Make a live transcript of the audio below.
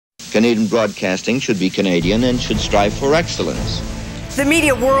Canadian broadcasting should be Canadian and should strive for excellence. The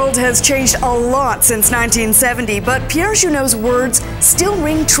media world has changed a lot since 1970, but Pierre Junot's words still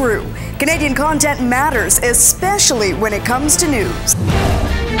ring true. Canadian content matters, especially when it comes to news.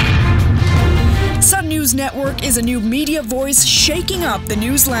 Sun News Network is a new media voice shaking up the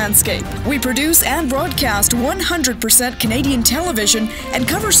news landscape. We produce and broadcast 100% Canadian television and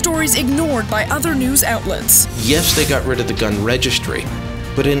cover stories ignored by other news outlets. Yes, they got rid of the gun registry,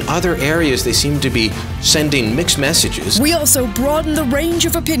 but in other areas they seem to be sending mixed messages. We also broaden the range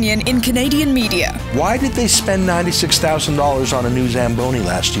of opinion in Canadian media. Why did they spend $96,000 on a new Zamboni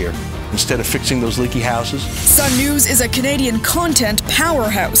last year instead of fixing those leaky houses? Sun News is a Canadian content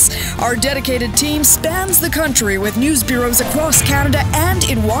powerhouse. Our dedicated team spans the country with news bureaus across Canada and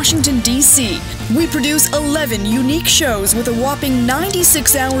in Washington, D.C. We produce 11 unique shows with a whopping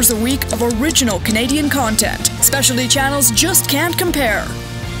 96 hours a week of original Canadian content. Specialty channels just can't compare.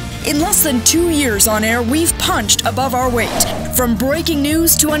 In less than 2 years on air, we've punched above our weight. From breaking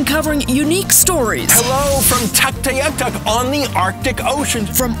news to uncovering unique stories. Hello from Tuktoyaktuk on the Arctic Ocean.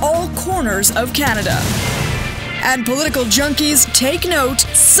 From all corners of Canada. And political junkies, take note,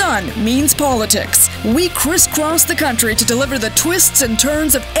 Sun means politics. We crisscross the country to deliver the twists and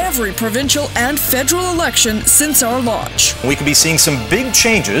turns of every provincial and federal election since our launch. We could be seeing some big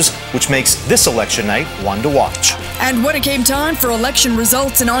changes, which makes this election night one to watch. And when it came time for election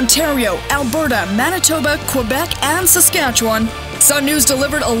results in Ontario, Alberta, Manitoba, Quebec, and Saskatchewan, Sun News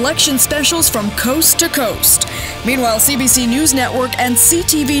delivered election specials from coast to coast. Meanwhile, CBC News Network and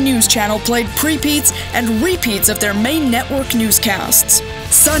CTV News Channel played prepeats and repeats of their main network newscasts.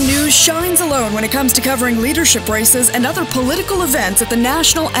 Sun News shines alone when it comes to covering leadership races and other political events at the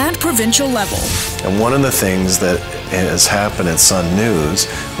national and provincial level. And one of the things that has happened at Sun News,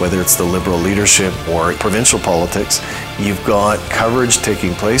 whether it's the Liberal leadership or provincial politics, you've got coverage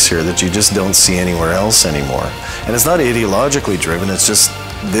taking place here that you just don't see anywhere else anymore. And it's not ideologically driven, it's just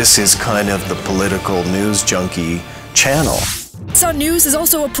this is kind of the political news junkie channel. Sun News is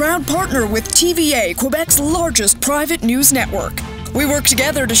also a proud partner with TVA, Quebec's largest private news network. We work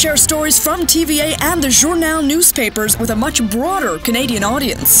together to share stories from TVA and the Journal newspapers with a much broader Canadian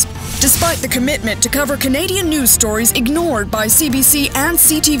audience. Despite the commitment to cover Canadian news stories ignored by CBC and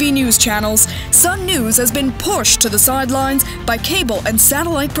CTV news channels, Sun News has been pushed to the sidelines by cable and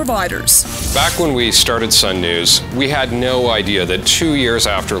satellite providers. Back when we started Sun News, we had no idea that 2 years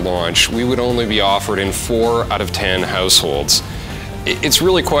after launch, we would only be offered in 4 out of 10 households. It's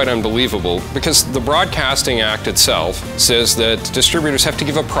really quite unbelievable because the Broadcasting Act itself says that distributors have to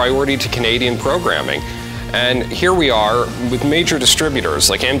give a priority to Canadian programming. And here we are with major distributors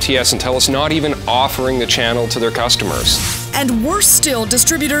like MTS and TELUS not even offering the channel to their customers. And worse still,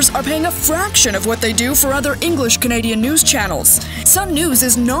 distributors are paying a fraction of what they do for other English Canadian news channels. Sun News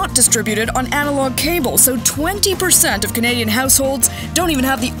is not distributed on analog cable, so 20% of Canadian households don't even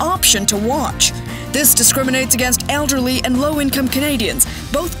have the option to watch. This discriminates against elderly and low-income Canadians,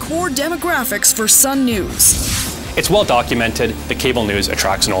 both core demographics for Sun News. It's well documented that cable news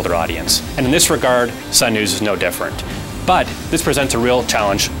attracts an older audience, and in this regard, Sun News is no different. But this presents a real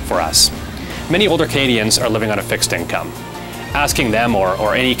challenge for us. Many older Canadians are living on a fixed income. Asking them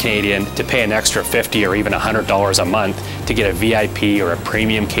or any Canadian to pay an extra $50 or even $100 a month to get a VIP or a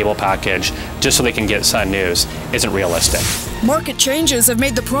premium cable package just so they can get Sun News isn't realistic. Market changes have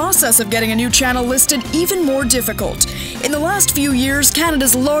made the process of getting a new channel listed even more difficult. In the last few years,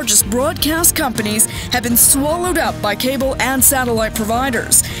 Canada's largest broadcast companies have been swallowed up by cable and satellite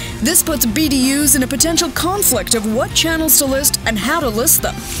providers. This puts BDUs in a potential conflict of what channels to list and how to list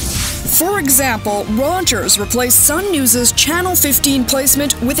them. For example, Rogers replaced Sun News' Channel 15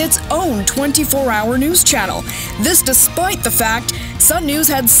 placement with its own 24-hour news channel. This despite the fact Sun News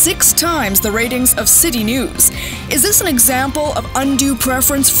had 6 times the ratings of City News. Is this an example of undue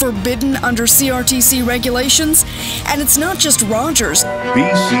preference forbidden under CRTC regulations? And it's not just Rogers.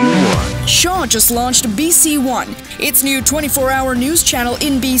 BC1. Shaw just launched BC1, its new 24-hour news channel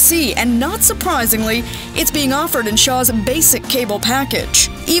in BC, and not surprisingly, it's being offered in Shaw's basic cable package.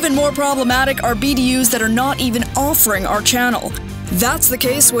 Even more problematic are BDUs that are not even offering our channel. That's the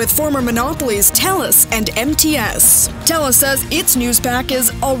case with former monopolies TELUS and MTS. TELUS says its news pack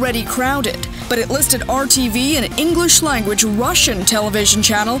is already crowded, but it listed RTV, an English-language Russian television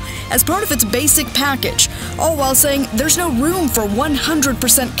channel, as part of its basic package, all while saying there's no room for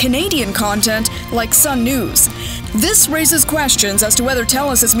 100% Canadian content like Sun News. This raises questions as to whether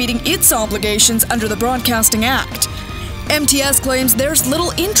TELUS is meeting its obligations under the Broadcasting Act. MTS claims there's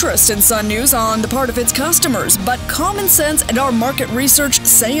little interest in Sun News on the part of its customers, but common sense and our market research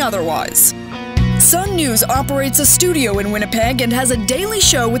say otherwise. Sun News operates a studio in Winnipeg and has a daily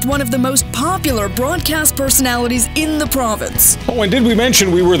show with one of the most popular broadcast personalities in the province. Oh, and did we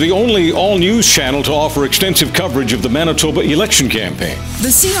mention we were the only all-news channel to offer extensive coverage of the Manitoba election campaign? The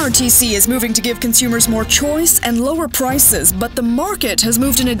CRTC is moving to give consumers more choice and lower prices, but the market has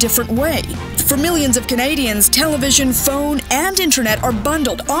moved in a different way. For millions of Canadians, television, phone, and internet are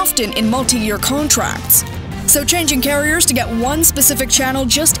bundled, often in multi-year contracts. So changing carriers to get one specific channel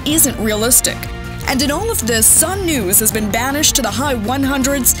just isn't realistic. And in all of this, Sun News has been banished to the high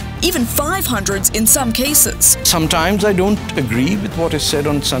 100s, even 500s in some cases. Sometimes I don't agree with what is said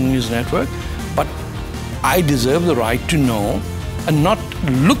on Sun News Network, but I deserve the right to know and not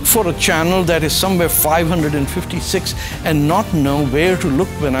look for a channel that is somewhere 556 and not know where to look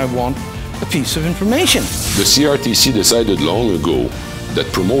when I want a piece of information. The CRTC decided long ago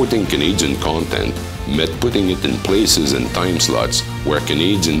that promoting Canadian content meant putting it in places and time slots where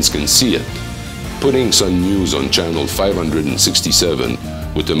Canadians can see it. Putting Sun News on channel 567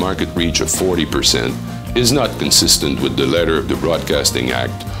 with a market reach of 40% is not consistent with the letter of the Broadcasting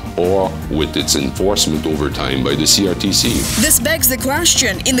Act or with its enforcement over time by the CRTC. This begs the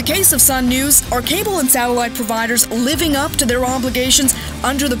question, in the case of Sun News, are cable and satellite providers living up to their obligations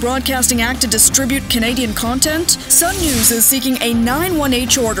under the Broadcasting Act to distribute Canadian content? Sun News is seeking a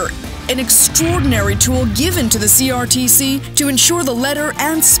 918 order, an extraordinary tool given to the CRTC to ensure the letter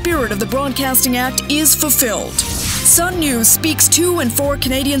and spirit of the Broadcasting Act is fulfilled. Sun News speaks to and for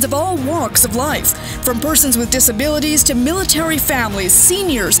Canadians of all walks of life, from persons with disabilities to military families,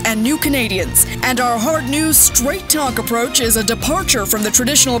 seniors, and new Canadians. And our hard news, straight talk approach is a departure from the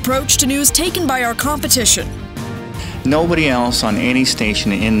traditional approach to news taken by our competition. Nobody else on any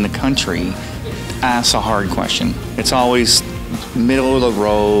station in the country asks a hard question. It's always middle of the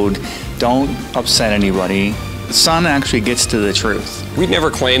road, don't upset anybody. Sun actually gets to the truth. We'd never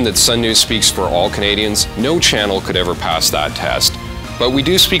claimed that Sun News speaks for all Canadians. No channel could ever pass that test. But we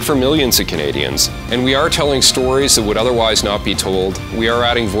do speak for millions of Canadians, and we are telling stories that would otherwise not be told. We are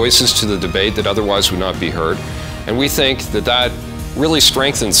adding voices to the debate that otherwise would not be heard. And we think that that really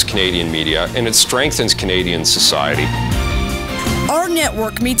strengthens Canadian media, and it strengthens Canadian society. Our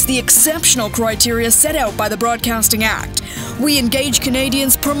network meets the exceptional criteria set out by the Broadcasting Act. We engage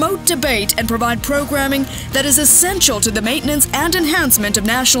Canadians, promote debate, and provide programming that is essential to the maintenance and enhancement of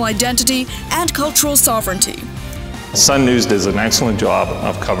national identity and cultural sovereignty. Sun News does an excellent job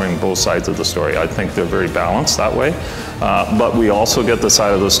of covering both sides of the story. I think they're very balanced that way, but we also get the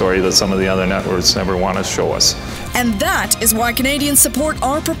side of the story that some of the other networks never want to show us. And that is why Canadians support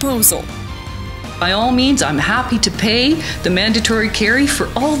our proposal. By all means, I'm happy to pay the mandatory carry for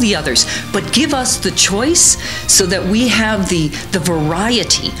all the others, but give us the choice so that we have the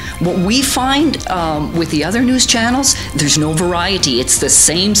variety. What we find with the other news channels, there's no variety. It's the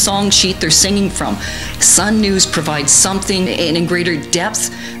same song sheet they're singing from. Sun News provides something in greater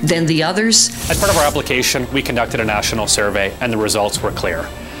depth than the others. As part of our application, we conducted a national survey, and the results were clear.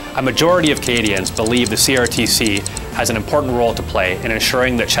 A majority of Canadians believe the CRTC has an important role to play in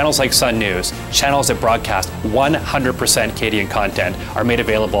ensuring that channels like Sun News, channels that broadcast 100% Canadian content, are made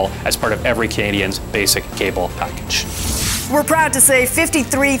available as part of every Canadian's basic cable package. We're proud to say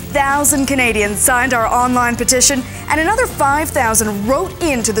 53,000 Canadians signed our online petition, and another 5,000 wrote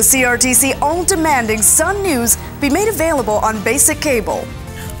into the CRTC, all demanding Sun News be made available on basic cable.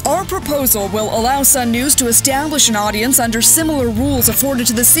 Our proposal will allow Sun News to establish an audience under similar rules afforded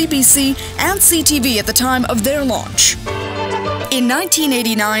to the CBC and CTV at the time of their launch. In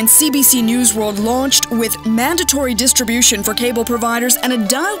 1989, CBC News World launched with mandatory distribution for cable providers and a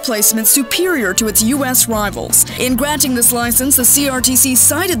dial placement superior to its U.S. rivals. In granting this license, the CRTC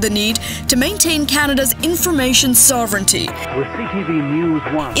cited the need to maintain Canada's information sovereignty. With CTV News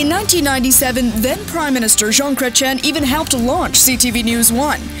 1. In 1997, then Prime Minister Jean Chrétien even helped launch CTV News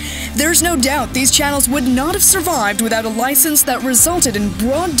 1. There's no doubt these channels would not have survived without a license that resulted in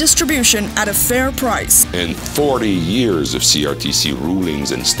broad distribution at a fair price. And 40 years of CRTC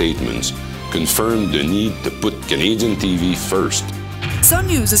rulings and statements confirmed the need to put Canadian TV first. Sun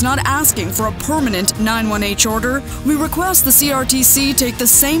News is not asking for a permanent 918 order. We request the CRTC take the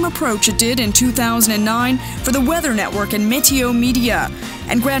same approach it did in 2009 for the Weather Network and Meteo Media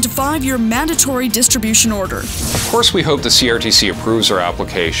and grant a 5-year mandatory distribution order. Of course, we hope the CRTC approves our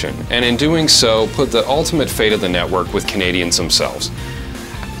application, and in doing so, put the ultimate fate of the network with Canadians themselves.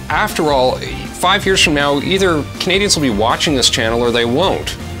 After all, 5 years from now, either Canadians will be watching this channel or they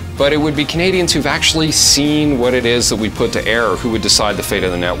won't. But it would be Canadians who've actually seen what it is that we put to air who would decide the fate of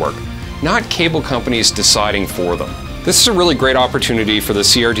the network, not cable companies deciding for them. This is a really great opportunity for the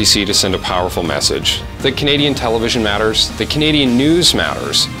CRTC to send a powerful message that Canadian television matters, that Canadian news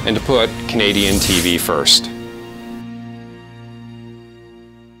matters, and to put Canadian TV first.